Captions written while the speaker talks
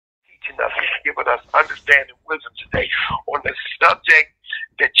teaching us and giving us understanding and wisdom today on the subject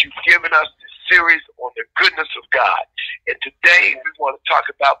that you've given us, this series on the goodness of God. And today we want to talk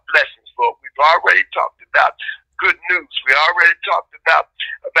about blessings, Lord. We've already talked about good news. We already talked about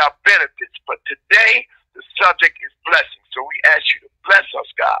benefits. But today the subject is blessings. So we ask you to bless us,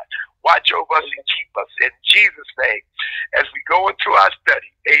 God. Watch over us and keep us in Jesus' name as we go into our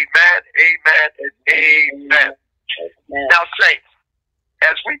study. Amen, amen, and amen. Now, saints,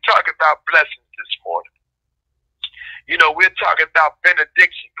 as we talk about blessings this morning, you know, we're talking about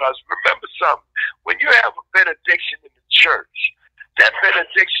benediction, because remember something, when you have a benediction in the church, that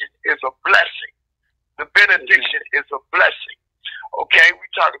benediction is a blessing. The benediction is a blessing. Okay, we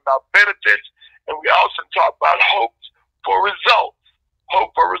talk about benefits, and we also talk about hopes for results.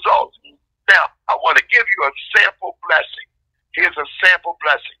 Hope for results. Now, I want to give you a sample blessing. Here's a sample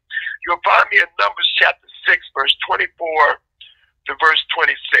blessing. You'll find me in Numbers chapter 6, verse 24 to verse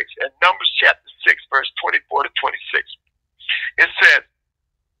 26. And Numbers chapter 6, verse 24 to 26. It says,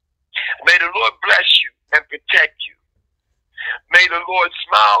 may the Lord bless you and protect you. May the Lord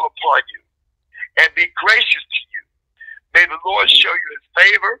smile upon you and be gracious to you. May the Lord show you his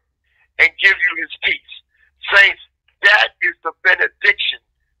favor and give you his peace. Saints, that is the benediction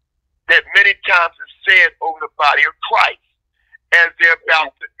that many times is said over the body of Christ as they're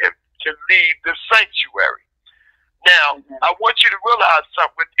about to leave the sanctuary. Now, I want you to realize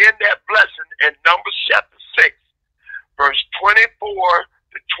something within that blessing in Numbers chapter 6, verse 24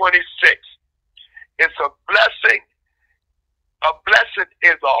 to 26. It's a blessing. A blessing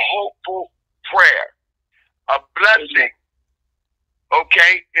is a hopeful prayer. A blessing,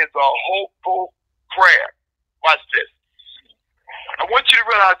 okay, is a hopeful prayer. Watch this. I want you to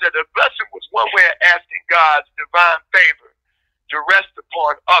realize that the blessing was one way of asking God's divine favor to rest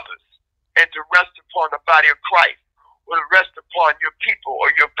upon others and to rest upon the body of Christ, or to rest upon your people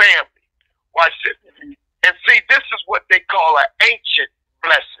or your family. Watch this. And see, this is what they call an ancient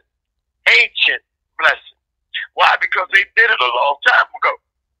blessing. Ancient blessing. Why? Because they did it a long time ago.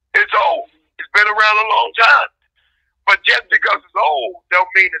 It's old. It's been around a long time. But just because it's old don't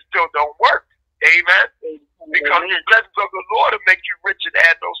mean it still don't work. Amen? Because the blessings of the Lord will make you rich and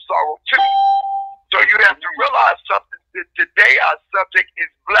add no sorrow to you. So you have to realize something. Today our subject is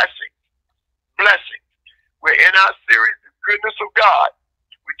blessings. Blessings. We're in our series, The Goodness of God.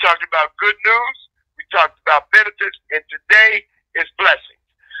 We talked about good news. We talked about benefits. And today is blessings.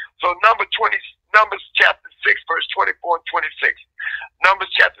 So Numbers chapter 6, verse 24 and 26. Numbers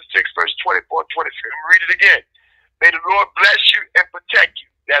chapter 6, verse 24 and 26. Let me read it again. May the Lord bless you and protect you.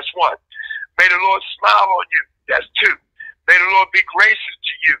 That's one. May the Lord smile on you. That's two. May the Lord be gracious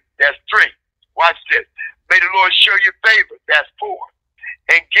to you. That's three. Watch this. May the Lord show you favor. That's four.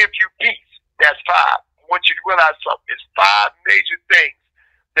 And give you peace. That's five. I want you to realize something. There's five major things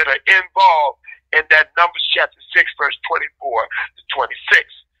that are involved in that Numbers chapter 6, verse 24 to 26.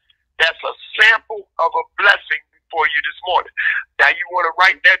 That's a sample of a blessing for you this morning. Now you want to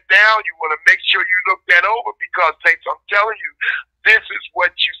write that down. You want to make sure you look that over, because, saints, I'm telling you, this is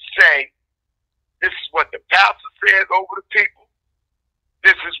what you say. This is what the pastor says over the people.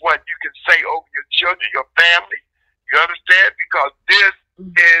 This is what you can say over your children, your family. You understand? Because this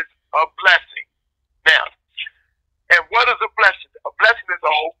is a blessing. Now, and what is a blessing? A blessing is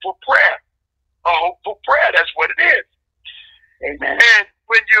a hopeful prayer. A hopeful prayer. That's what it is. Amen. And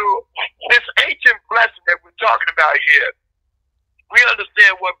when this ancient blessing that we're talking about here, we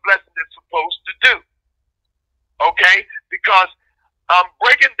understand what blessing is supposed to do. Okay? Because I'm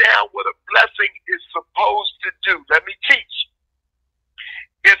breaking down what a blessing is supposed to do. Let me teach.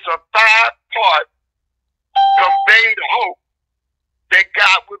 It's a five-part conveyed hope that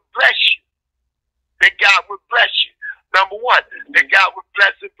God would bless you. That God would bless you. Number one, that God would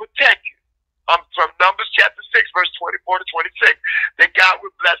bless and protect you. From Numbers chapter 6, verse 24 to 26. That God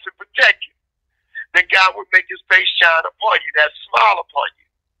would bless and protect you. That God would make his face shine upon you. That smile upon you.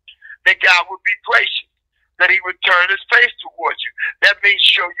 That God would be gracious. That he would turn his face towards you. That means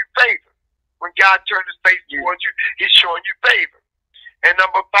show you favor. When God turned his face towards you, he's showing you favor. And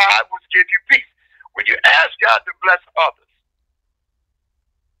number five was give you peace. When you ask God to bless others,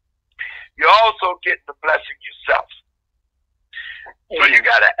 you're also getting the blessing yourself. So you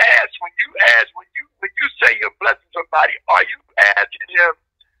got to ask, when you say you're blessing somebody, are you asking him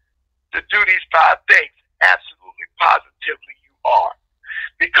to do these five things? Absolutely, positively you are.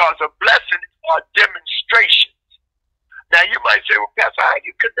 Because a blessing are demonstrations. Now you might say, well, Pastor, how are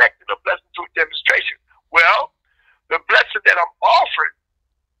you connecting a blessing to a demonstration? Well, the blessing that I'm offering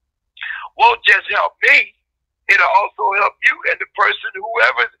won't just help me, it'll also help you and the person,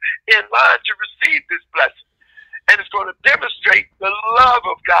 whoever's in line to receive this blessing. And it's going to demonstrate the love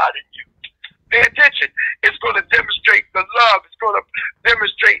of God in you. Pay attention. It's going to demonstrate the love. It's going to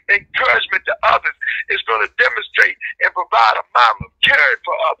demonstrate encouragement to others. It's going to demonstrate and provide a model of caring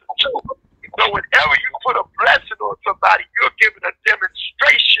for others too. So whenever you put a blessing on somebody, you're giving a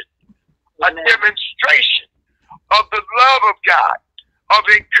demonstration of the love of God, of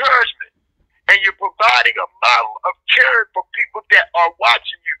encouragement, and you're providing a model of caring for people that are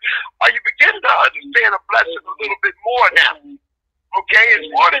watching you. Are you beginning to understand a blessing a little bit more now? Okay, it's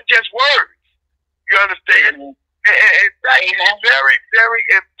more than just words. You understand? And that is very, very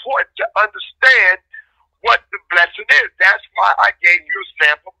important to understand what the blessing is. That's why I gave you a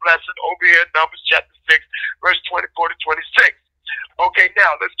sample blessing over here in Numbers chapter 6, verse 24 to 26. Okay,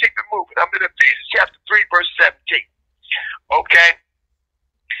 now let's keep it moving. I'm in Ephesians chapter 3, verse 17. Okay?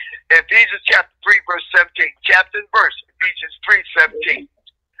 Ephesians chapter 3, verse 17. Chapter and verse, Ephesians 3:17.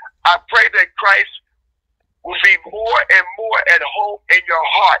 I pray that Christ will be more and more at home in your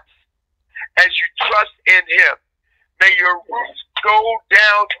hearts as you trust in him. May your roots go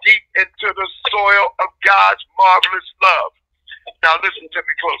down deep into the soil of God's marvelous love. Now listen to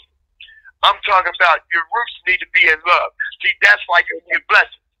me closely. I'm talking about your roots need to be in love. See, that's why you get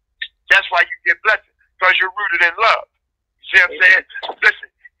blessings. That's why you get blessings, because you're rooted in love. You see what I'm saying? Listen,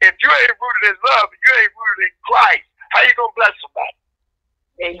 if you ain't rooted in love, you ain't rooted in Christ, how you going to bless somebody?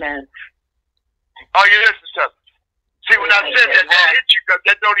 Amen. Are you listening to me? See, when I said that, that hit you, because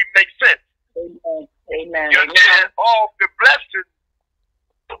that don't even make sense. Amen. Amen. You understand? All the blessings,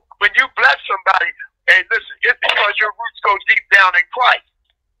 when you bless somebody, and listen, it's because your roots go deep down in Christ.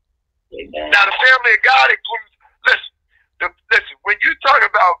 Amen. Now, the family of God includes, listen, when you talk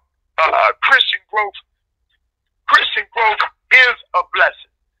about Christian growth is a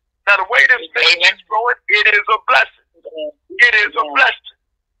blessing. Now, the way this ministry is growing, it is a blessing. It is a blessing.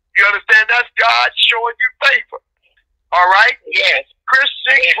 You understand? That's God showing you favor. All right? Yes.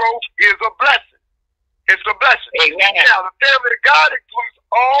 Christian growth is a blessing. It's a blessing. Amen. Now, the family of God includes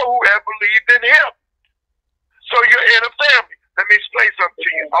all who have believed in him. So you're in a family. Let me explain something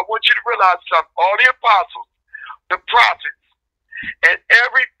to you. I want you to realize something. All the apostles, the prophets, and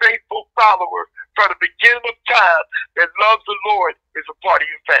every faithful follower from the beginning of time that loves the Lord is a part of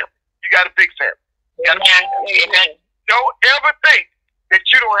your family. You got a big family. Amen. Don't ever think that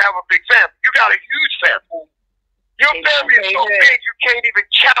you don't have a big family. You got a huge family. Your family is so big you can't even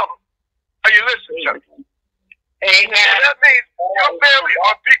count them. Are you listening to me? Amen. And that means your family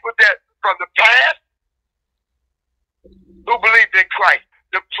are people that from the past who believed in Christ,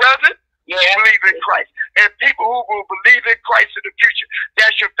 the present who believe in Christ, and people who will believe in Christ in the future.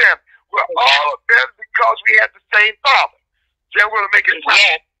 That's your family. We're all a family because we have the same Father. So I'm going to make it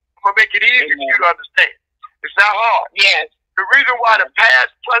simple. I'm going to make it easy for you to understand. It's not hard. Yes. The reason why the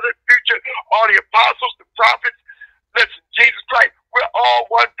past, present, future, all the apostles, the prophets, listen, Jesus Christ, we're all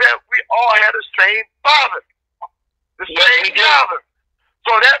one family. We all had the same Father. The same Father.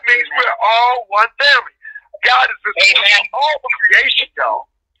 So that means we're all one family. God is the source of all the creation, y'all.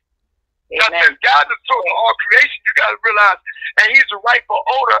 God is the source of all creation. You got to realize, and he's the rightful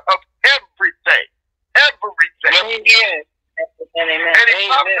owner of everything. Everything. Yes. And he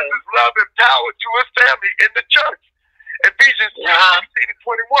promises his love and power to his family in the church. Ephesians 2:16 and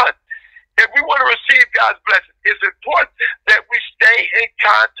 21. If we want to receive God's blessing, it's important that we stay in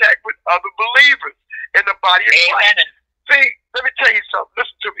contact with other believers in the body of Christ. See, let me tell you something.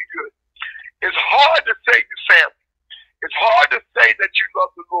 Listen to me good. It's hard to say you family. It's hard to say that you love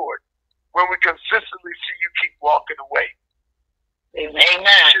the Lord when we consistently see you keep walking away. Amen.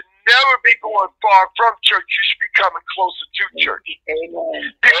 You should never be going far from church. You should be coming closer to church.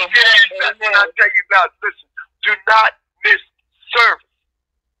 Amen. People get upset when I tell you about, listen, do not miss service.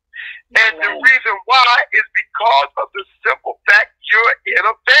 And the reason why is because of the simple fact you're in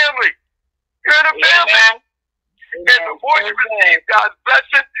a family. You're in a family. And the more you receive God's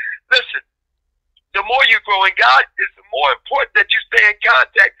blessing, listen, the more you grow in God, it's more important that you stay in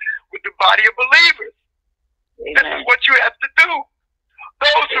contact with the body of believers. This is what you have to do.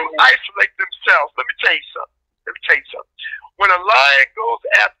 Those who isolate themselves, let me tell you something. When a lion goes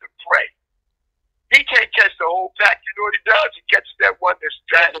after prey, he can't catch the whole pack. You know what he does? He catches that one that's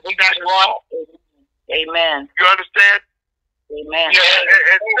trying to snatch it off. Amen. You understand? Amen.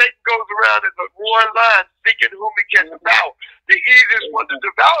 And Satan goes around as a roaring lion seeking whom he can devour. The easiest one to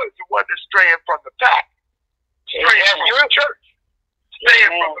devour is the one that's straying from the pack, straying from your church,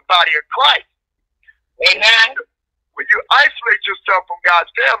 straying from the body of Christ. Amen. When you isolate yourself from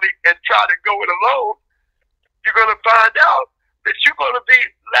God's family and try to go it alone, you're going to find out that you're going to be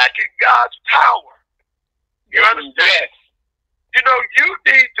lacking God's power. You understand? You know, you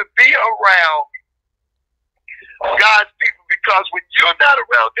need to be around God's people Because when you're not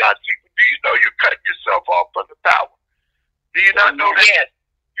around God's people, do you know you're cutting yourself off from the power? Do you not know that? Yes.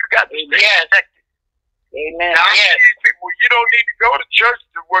 You got to stay connected. Amen. Now, I see people, you don't need to go to church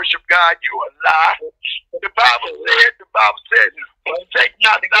to worship God. You a lie. The Bible said, take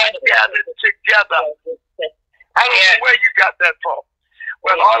not gathered together. I don't know where you got that from.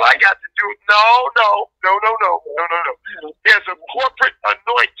 Well, all I got to do, no. There's a corporate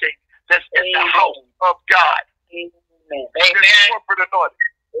anointing that's in the house of God. Amen. There's a corporate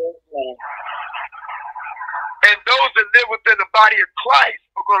anointing. Amen. And those that live within the body of Christ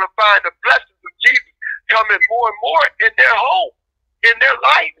are going to find the blessings of Jesus coming more and more in their home, in their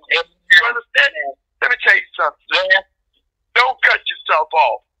life. You understand? Let me tell you something. Yeah. Don't cut yourself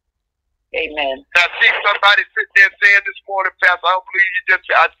off. Amen. Now, see somebody sitting there saying this morning, Pastor, I don't believe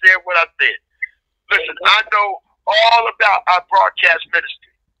I said what I said. Listen, I know all about our broadcast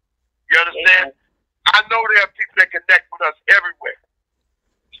ministry. You understand? Amen. I know there are people that connect with us everywhere.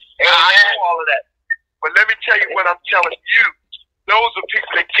 And I know all of that. But let me tell you what I'm telling you. Those are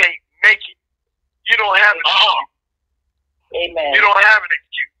people that can't make it. You don't have an excuse. Amen. You don't have an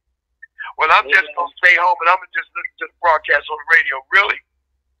excuse. Well, I'm just going to stay home and I'm going to just listen to the broadcast on the radio. Really?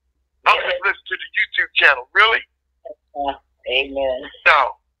 I'm going to listen to the YouTube channel. Really? Amen.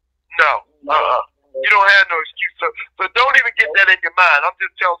 No. You don't have no excuse. So don't even get that in your mind. I'm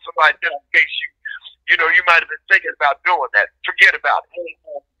just telling somebody just in case you might have been thinking about doing that. Forget about it.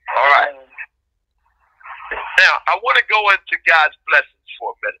 All right. Now, I want to go into God's blessings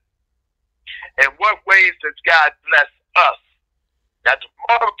for a minute. And what ways does God bless us? Now,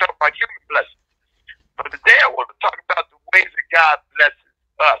 tomorrow we'll talk about human blessings. But today I want to talk about the ways that God blesses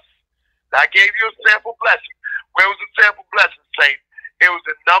us. Now, I gave you a sample blessing. Where was the sample blessing, Saint? It was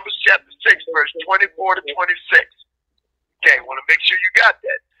in Numbers chapter 6, verse 24 to 26. Okay, I want to make sure you got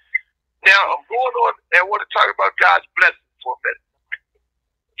that. Now, I'm going on and I want to talk about God's blessings for a minute.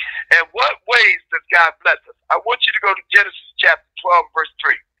 And what ways does God bless us? I want you to go to Genesis chapter 12, verse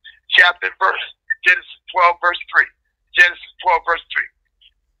 3. Chapter and verse. Genesis 12, verse 3. Genesis 12, verse 3.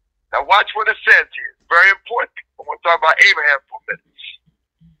 Now watch what it says here. It's very important. I want to talk about Abraham for a minute.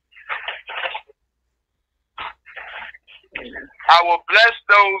 I will bless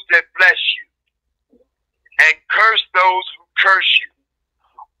those that bless you and curse those who curse you.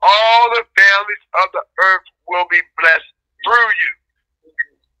 All the families of the earth will be blessed through you.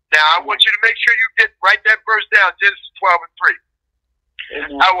 Now, I want you to make sure you write that verse down, Genesis 12 and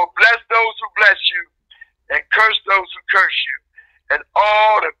 3. I will bless those who bless you and curse those who curse you, and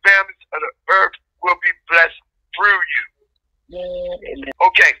all the families of the earth will be blessed through you.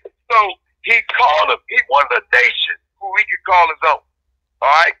 Okay, so he wanted a nation who he could call his own.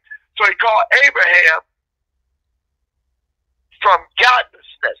 All right? So he called Abraham from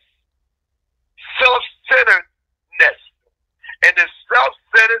godlessness, self-centeredness, and the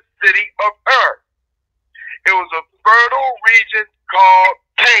self-centered city of Ur. It was a fertile region called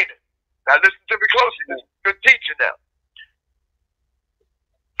Canaan. Now listen to me closely. This is good teaching now.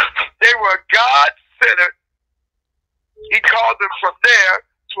 They were God-centered. He called them from there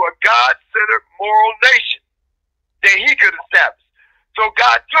to a God-centered moral nation that he could establish. So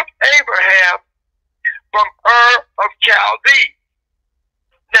God took Abraham from Ur of Chaldees.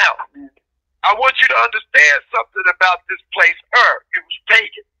 Now, I want you to understand something about this place, Ur. It was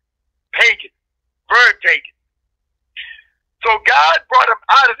pagan, very pagan. So God brought him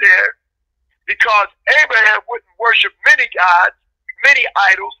out of there because Abraham wouldn't worship many gods, many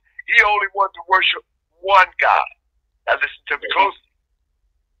idols. He only wanted to worship one God. Now listen to me closely.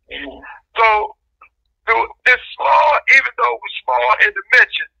 So this small, even though it was small in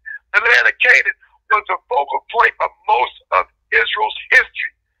dimension, the land of Canaan was the focal point of most of Israel's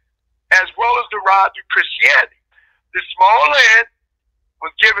history, as well as the rise of Christianity. This small land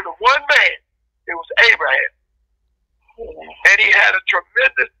was given to one man. It was Abraham. And he had a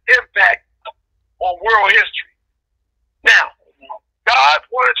tremendous impact on world history. Now, God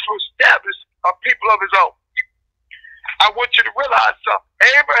wanted to establish a people of his own. I want you to realize something.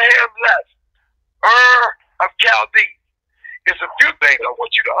 Abraham left Ur of Chaldees. There's a few things I want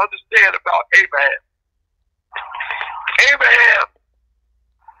you to understand about Abraham. Abraham's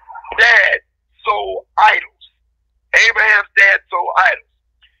dad sold idols. Abraham's dad sold idols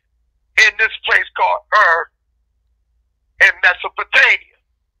in this place called Ur in Mesopotamia.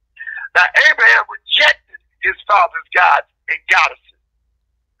 Now, Abraham rejected his father's gods and goddesses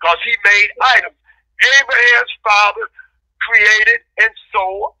because he made idols. Abraham's father created and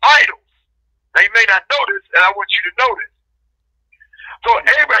sold idols. Now, you may not know this, and I want you to know this. So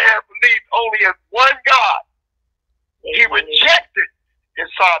Abraham believed only in one God. He rejected his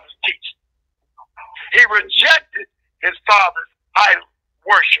father's teaching. He rejected his father's idol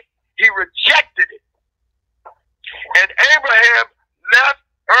worship. He rejected it. And Abraham left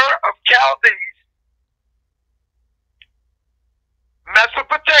Ur of Chaldees,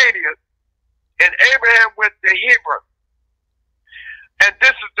 Mesopotamia, and Abraham went to Hebron. And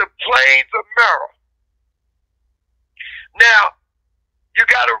this is the plains of Merah. Now, you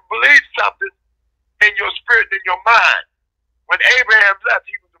got to believe something in your spirit and in your mind. When Abraham left,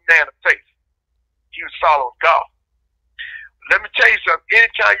 he was a man of faith. He was following God. Let me tell you something.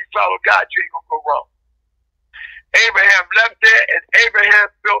 Anytime you follow God, you ain't going to go wrong. Abraham left there, and Abraham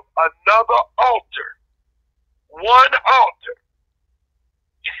built another altar. One altar.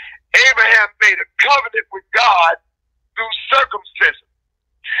 Abraham made a covenant with God through circumcision.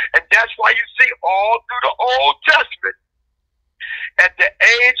 And that's why you see all through the Old Testament, at the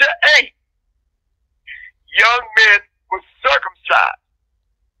age of 8, young men were circumcised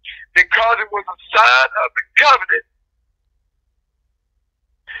because it was a sign of the covenant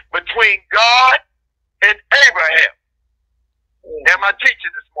between God and Abraham. Am I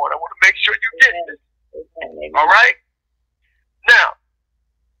teaching this morning? I want to make sure you get this. All right? Now,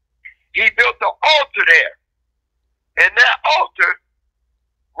 he built the altar there. And that altar,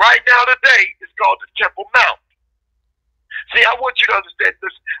 right now today, is called the Temple Mount. See, I want you to understand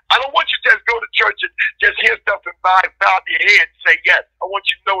this. I don't want you to just go to church and just hear stuff and bow your head and say yes. I want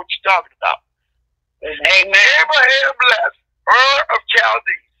you to know what you're talking about. Amen. Abraham left Ur of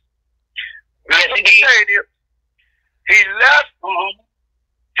Chaldees. Mesopotamia. He left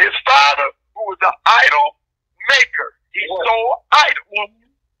his father, who was an idol maker. He sold idols.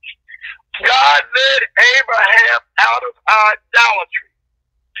 God led Abraham out of idolatry.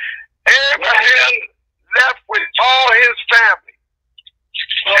 Abraham left with all his family.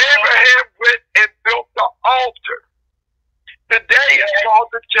 Abraham went and built the altar. Today it's called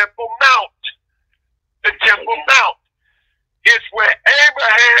the Temple Mount. The Temple Mount. It's where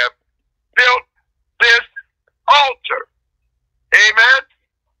Abraham built this altar. Amen?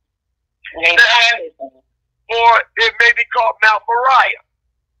 Or it may be called Mount Moriah.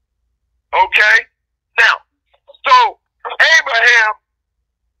 Okay? Now, so Abraham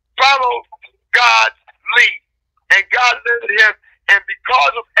followed God's lead, and God led him, and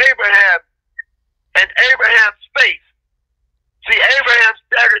because of Abraham and Abraham's faith, see, Abraham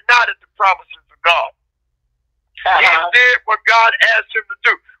staggered not at the promises of God. He did what God asked him to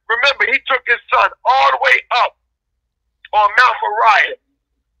do. Remember, he took his son all the way up on Mount Moriah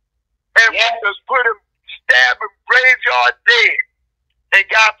and just put him, stab him, graveyard dead, and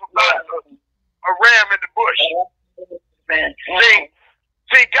God provided a ram in the bush.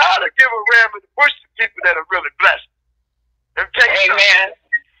 See, God will give a ram in the bush to people that are really blessed. Amen.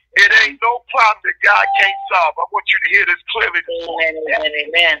 It ain't no problem that God can't solve. I want you to hear this clearly this morning.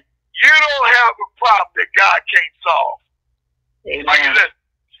 Amen. You don't have a problem that God can't solve. Amen. Are you listening?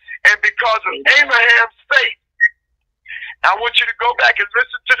 And because of Abraham's faith, I want you to go back and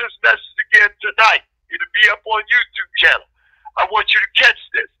listen to this message again tonight. It'll be up on YouTube channel. I want you to catch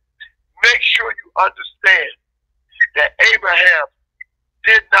this. Make sure you understand that Abraham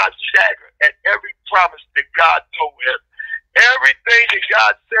did not stagger at every promise that God told him. Everything that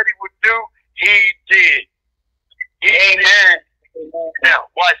God said he would do, he did. Amen. Now,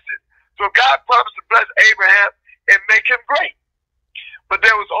 watch this. So God promised to bless Abraham and make him great. But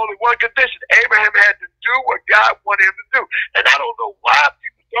there was only one condition. Abraham had to do what God wanted him to do. And I don't know why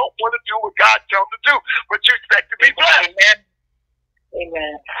people don't want to do what God tells them to do, but you expect to be blessed.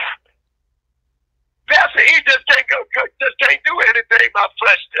 Amen. Pastor, he just can't do anything my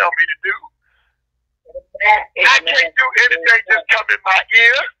flesh tells me to do. I can't do anything just come in my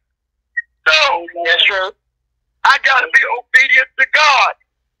ear. No, that's true. I got to be obedient to God.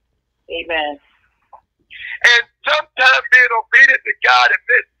 Amen. And sometimes being obedient to God and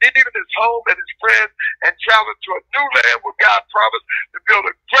leaving his home and his friends and traveling to a new land where God promised to build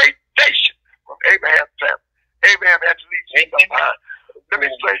a great nation from Abraham's family. Abraham had to leave something behind. Let me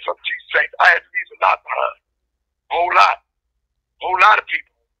explain something to you, saints. I had to leave a lot behind. A whole lot. A whole lot of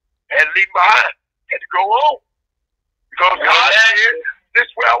people had to leave behind. Had to go home. Because God said, this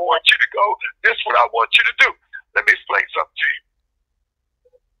is where I want you to go. This is what I want you to do. Let me explain something to you.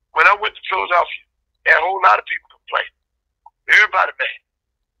 When I went to Philadelphia, there were a whole lot of people complaining. Everybody mad.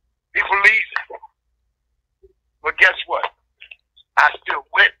 People leaving. But guess what? I still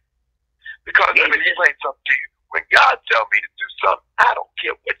went. Because let me explain something to you. When God tells me to do something, I don't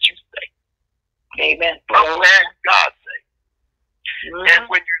care what you say. Amen. But what God say. And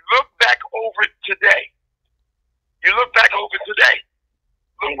when you look back over it today, look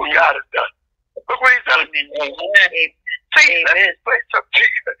what God has done. Look what he's done. See, let me explain something to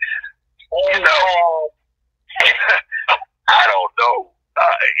you. You know, I don't know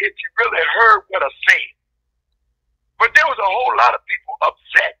if you really heard what I said, but there was a whole lot of people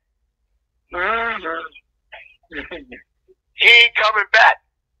upset. He ain't coming back.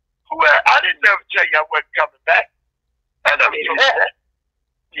 Well, I didn't never tell you I wasn't coming back. I never told you that.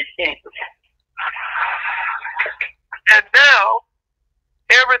 And now,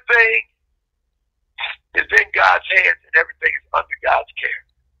 everything is in God's hands and everything is under God's care.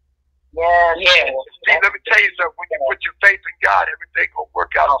 Yes. See, let me tell you something. When you put your faith in God, everything will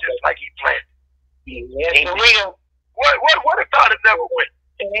work out just like He planned. Yes, for real. What if God had never went?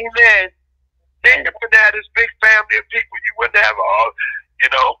 Amen. Then you wouldn't have this big family of people. You wouldn't have all, you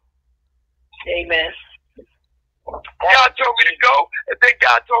know. Amen. God told me to go, and then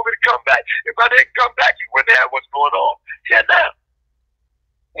God told me to come back. If I didn't come back, you wouldn't have what's going on here now.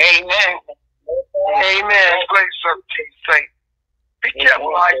 Amen. Amen. Explain something to you, saints. Be careful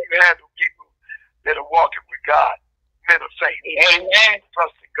how you handle people that are walking with God, men of faith. Amen.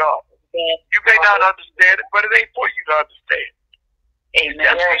 Trusting God. You may not understand it, but it ain't for you to understand. Amen.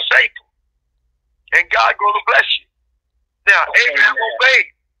 Just be faithful. And God going to bless you. Now, Abraham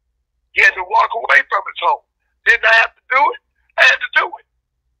obeyed. He had to walk away from his home. Didn't I have to do it? I had to do it.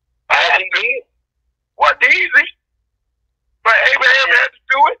 I had to do it. Wasn't easy. But Abraham had to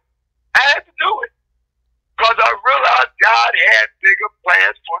do it. I had to do it. Because I realized God had bigger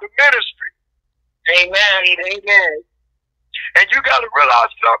plans for the ministry. Amen. Amen. And you got to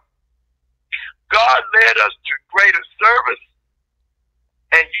realize something. God led us to greater service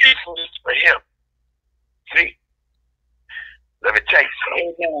and usefulness for Him. See? Let me tell you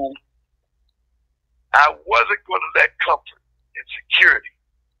something. Amen. I wasn't going to let comfort and security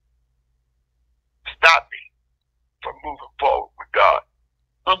stop me from moving forward with God.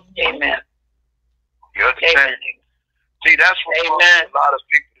 Amen. You understand? Amen. See, that's what a lot of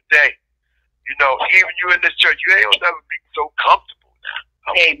people today. You know, even you in this church, you ain't gonna never be so comfortable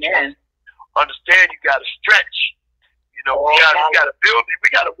now. Amen. Understand, you got to stretch. You know, we got to build it.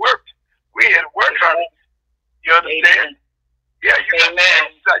 We got to work. We here to work on it. You understand? Amen. Yeah, you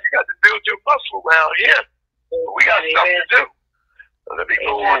got to build your muscle around here. But we got something to do. So let me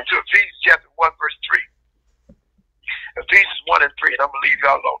go on to Ephesians chapter 1, verse 3. Ephesians 1 and 3, and I'm going to leave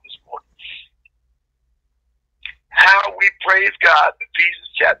y'all alone this morning. How we praise God,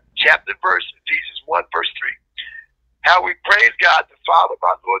 Ephesians chapter verse, Ephesians 1, verse 3. How we praise God, the Father of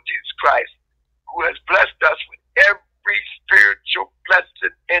our Lord Jesus Christ, who has blessed us with every spiritual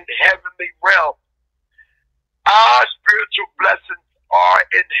blessing in heavenly realm. Our spiritual blessings are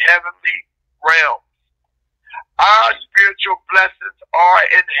in heavenly realms. Our spiritual blessings are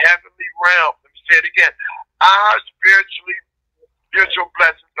in heavenly realms. Let me say it again. Our spiritual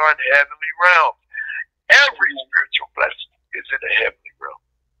blessings are in heavenly realms. Every spiritual blessing is in the heavenly realm.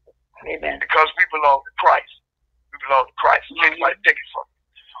 Amen. Because we belong to Christ. We belong to Christ. Can't nobody take it from us.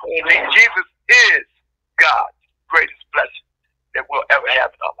 See, Jesus is God's greatest blessing that we'll ever have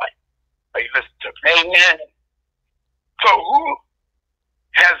in our life. Are you listening to me? Amen. So who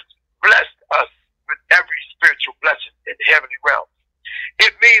has blessed us with every spiritual blessing in the heavenly realms?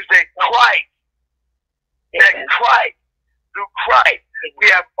 It means that Christ, through Christ, we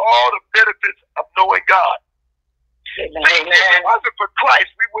have all the benefits of knowing God. Amen. See, if it wasn't for Christ,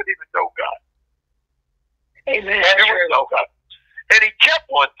 we wouldn't even know God. Amen. We wouldn't know God. And He kept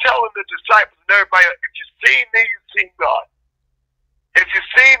on telling the disciples and everybody, if you've seen me, you've seen God. If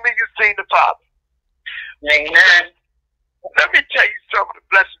you've seen me, you've seen the Father. Amen. Let me tell you some of the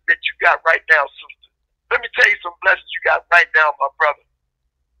blessings that you got right now, sister. Let me tell you some blessings you got right now, my brother.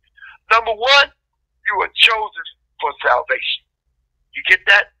 Number one, you are chosen for salvation. You get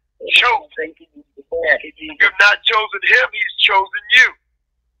that? Chosen. You've not chosen Him, He's chosen you.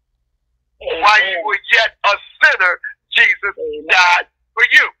 While you were yet a sinner, Jesus died for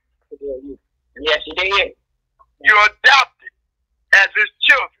you. Yes, He did. You're adopted as His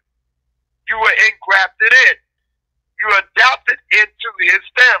children. You were engrafted in. You are adopted into His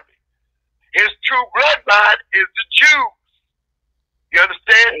family. His true bloodline is the Jews. You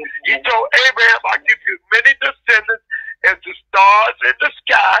understand? He told Abraham, I'll give you many descendants as the stars in the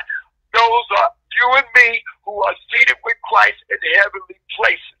sky. Those are you and me who are seated with Christ in the heavenly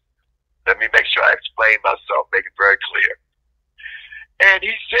places. Let me make sure I explain myself, make it very clear. And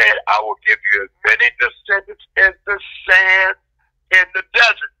He said, I will give you as many descendants as the sand in the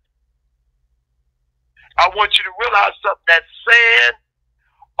desert. I want you to realize something. That sand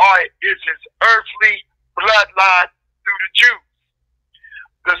is His earthly bloodline through the Jews.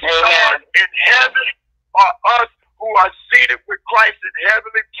 The stars in heaven are us who are seated with Christ in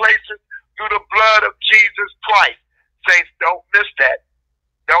heavenly places through the blood of Jesus Christ. Saints, don't miss that.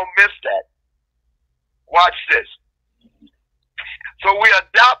 Don't miss that. Watch this.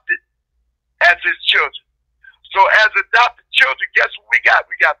 as his children. So as adopted children, guess what we got?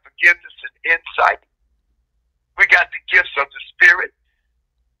 We got forgiveness and insight. We got the gifts of the Spirit.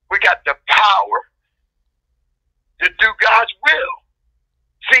 We got the power to do God's will.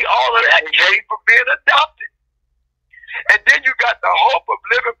 See, all of that came from being adopted. And then you got the hope of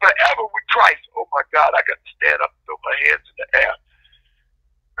living forever with Christ. Oh my God, I got to stand up and throw my hands in the air.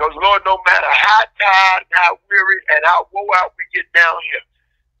 Because Lord, no matter how tired and how weary and how woe out we get down here,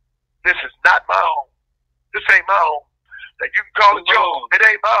 this is not my home. This ain't my home. Now you can call it your home. It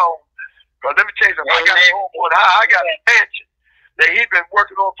ain't my home. Because let me tell you something, I got a home on high. I got a mansion that he's been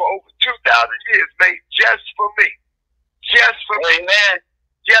working on for over 2,000 years, made just for me. Just for me. Amen.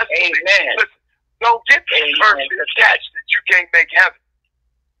 Just for me. Listen, don't get earthly attached that you can't make heaven.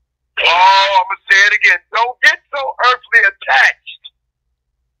 Oh, I'm going to say it again. Don't get so earthly attached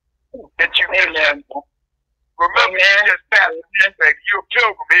that you can't. Remember, you just passed this, baby. You're a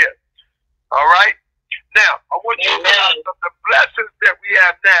pilgrim here. All right? Now, I want you to realize that the blessings that we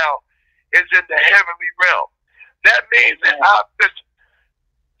have now is in the heavenly realm. That means that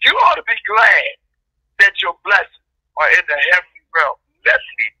you ought to be glad that your blessings are in the heavenly realm. Let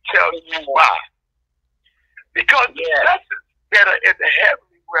me tell you why. Because the blessings that are in the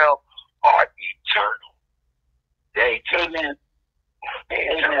heavenly realm are eternal. They're eternal.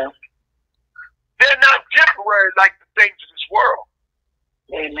 Amen. They're not temporary like the things of this world.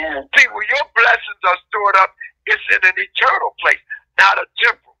 Amen. See, when your blessings are stored up, it's in an eternal place, not a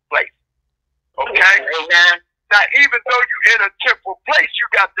temporal place. Okay? Amen. Now, even though you're in a temporal place, you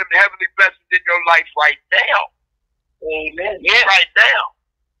got them heavenly blessings in your life right now. Amen. Yeah. Right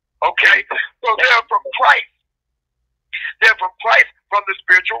now. Okay? So they're from Christ. They're from Christ, from the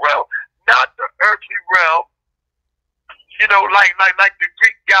spiritual realm, not the earthly realm. You know, like the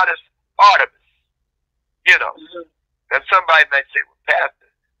Greek goddess Artemis. You know. And somebody might say, well,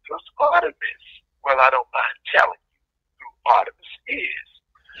 Pastor, who's Artemis? Well, I don't mind telling you who Artemis is.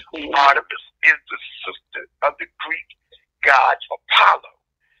 Artemis is the sister of the Greek god Apollo.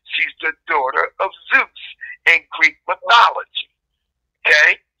 She's the daughter of Zeus in Greek mythology.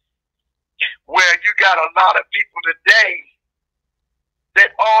 Okay? Where you got a lot of people today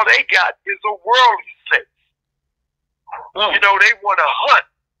that all they got is a worldly sense. You know, they want to hunt.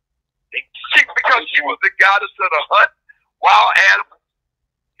 Because she was the goddess of the hunt, wild animals.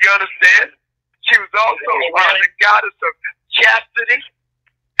 You understand? She was also the goddess of chastity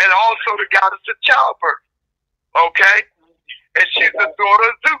and also the goddess of childbirth. Okay? And she's the daughter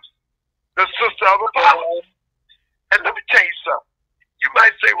of Zeus, the sister of Apollo. And let me tell you something. You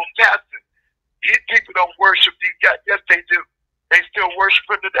might say, well, Pastor, these people don't worship these guys. Yes, they do. They still worship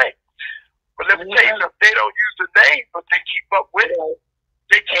them today. But let me tell you something. They don't use the name, but they keep up with it.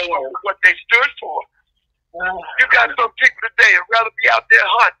 They keep up with what they stood for. You got some people today that rather be out there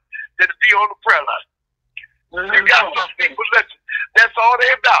hunting than to be on the prayer line. You got some people, listen, that's all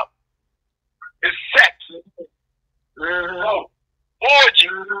they about. Is sex. Orgy.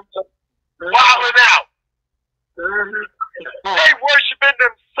 Wilding out. They worshiping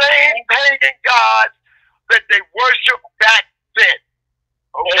them same pagan gods that they worship back then.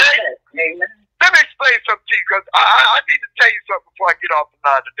 Okay? Let me explain something to you, because I need to tell you something before I get off the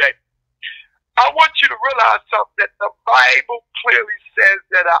line today. I want you to realize something, that the Bible clearly says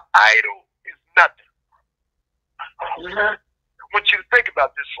that an idol is nothing. I want you to think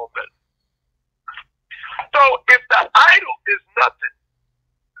about this for a minute. So if the idol is nothing,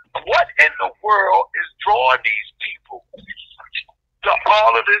 what in the world is drawing these people to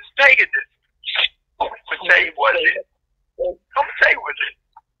all of this paganism? I'm going to tell you what it is.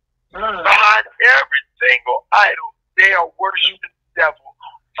 Behind every single idol, they are worshiping the devil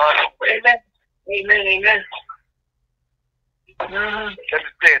unaware. Amen. Let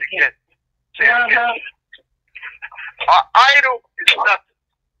me say it again. Our idol is nothing.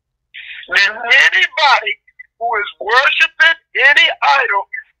 And anybody who is worshiping any idol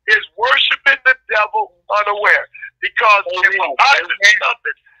is worshiping the devil unaware. Because if an idol is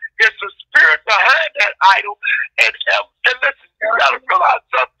nothing, it's a spirit behind that idol. And listen, you got to realize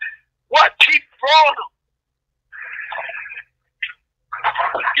something. What keeps drawing them?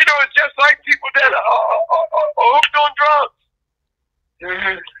 You know, it's just like people that are hooked on drugs.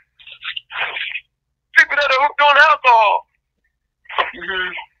 People that are hooked on alcohol.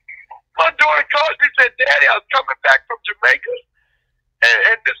 My daughter called me and said, Daddy, I was coming back from Jamaica,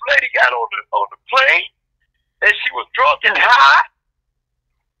 and this lady got on the plane, and she was drunk and high,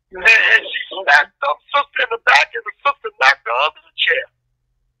 and she smacked some sister in the back, and the sister knocked her under the chair.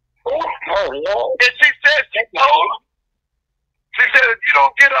 And she said, she told him, she said, if you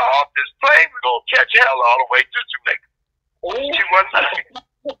don't get her off this plane, we're going to catch hell all the way to Jamaica. She wasn't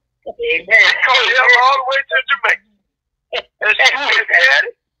listening. Amen. held all the way to Jamaica. And she said,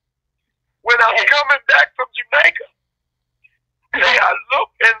 Daddy, when I'm coming back from Jamaica, I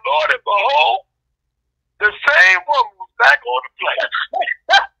looked, and Lord and behold, the same woman was back on the plane.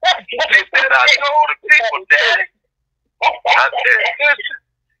 She said, I told the people, Daddy, I said, listen,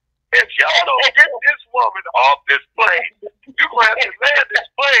 if y'all don't get this woman off this plane, you're going to have to land this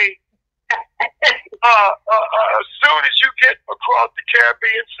plane as soon as you get across the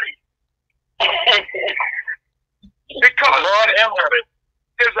Caribbean Sea. Because this woman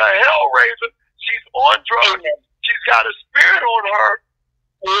is a hellraiser. She's on drugs. She's got a spirit on her.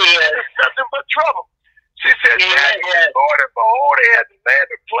 It's nothing but trouble. She said, Lord and behold, they had to land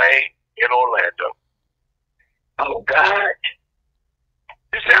a plane in Orlando. Oh, God.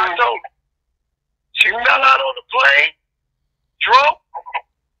 She said, I told her. She fell out on the plane, drunk,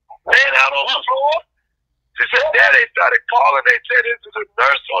 laying out on the floor. She said, Daddy started calling. They said, is it a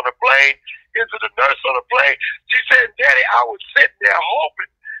nurse on the plane? Is it a nurse on the plane? She said, Daddy, I was sitting there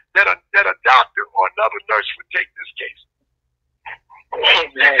hoping that a doctor or another nurse would take this case.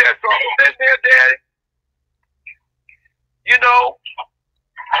 She said, so I'm sitting there, Daddy,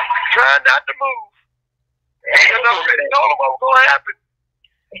 trying not to move. And I already told them what was going to happen.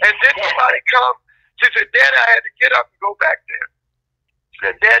 And then somebody come. She said, Daddy, I had to get up and go back there. She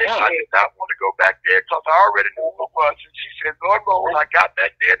said, Daddy, I did not want to go back there because I already knew who it was. And she said, Lord, when I got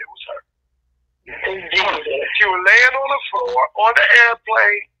back there, it was her. She was laying on the floor on the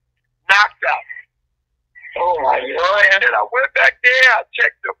airplane, knocked out. Oh, my Lord. And then I went back there, I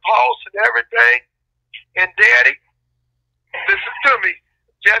checked the pulse and everything. And Daddy, listen to me,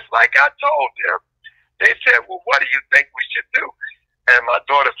 just like I told them. They said, well, what do you think we should do? And my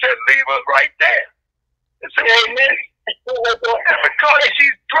daughter said, leave her right there. I said, amen. Because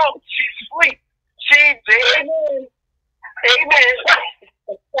she's drunk, she's asleep. She ain't dead. Amen.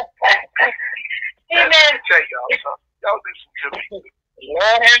 Let me tell y'all something. Y'all listen to me.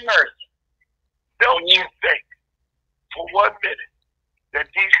 Lord have mercy. Don't you think for 1 minute that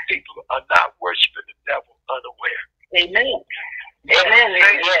these people are not worshiping the devil unaware? Amen. Amen.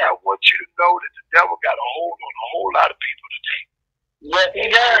 I want you to know that the devil got a hold on a whole lot of people today. Yes, he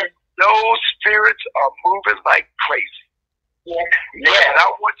does. Those spirits are moving like crazy. Yes. And I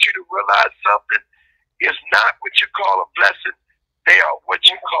want you to realize something. It's not what you call a blessing. They are what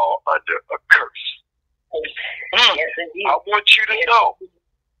you call under a curse. Yes, I want you to know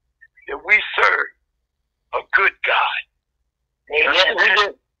that we serve a good God.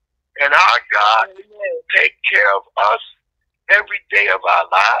 Amen. And our God take care of us every day of our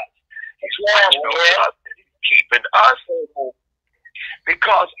lives. He's watching over us and He's keeping us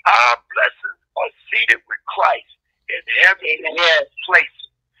because our blessings are seated with Christ in heavenly places.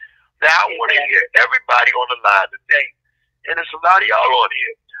 Now, I want to hear everybody on the line today, and there's a lot of y'all on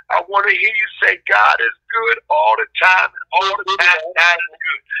here. I want to hear you say, God is good all the time, and all the time, God is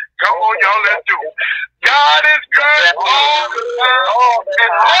good. Come on, y'all, let's do it. God is good all the time, and all the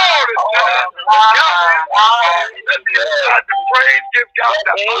time, God is good. Let's give God the praise, give God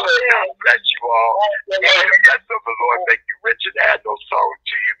the honor. God bless you all. May the blessing of the Lord make you rich and add no sorrow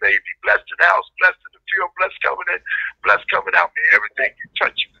to you. May you be blessed in the house, blessed in the field, blessed coming in, blessed coming out. May everything you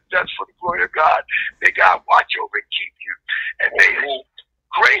touch you that's for the glory of God. May God watch over and keep you, and may His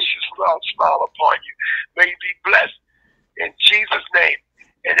gracious love smile upon you. May you be blessed in Jesus' name.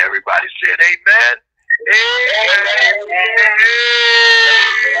 And everybody said amen. Amen. Amen.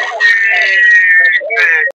 Amen.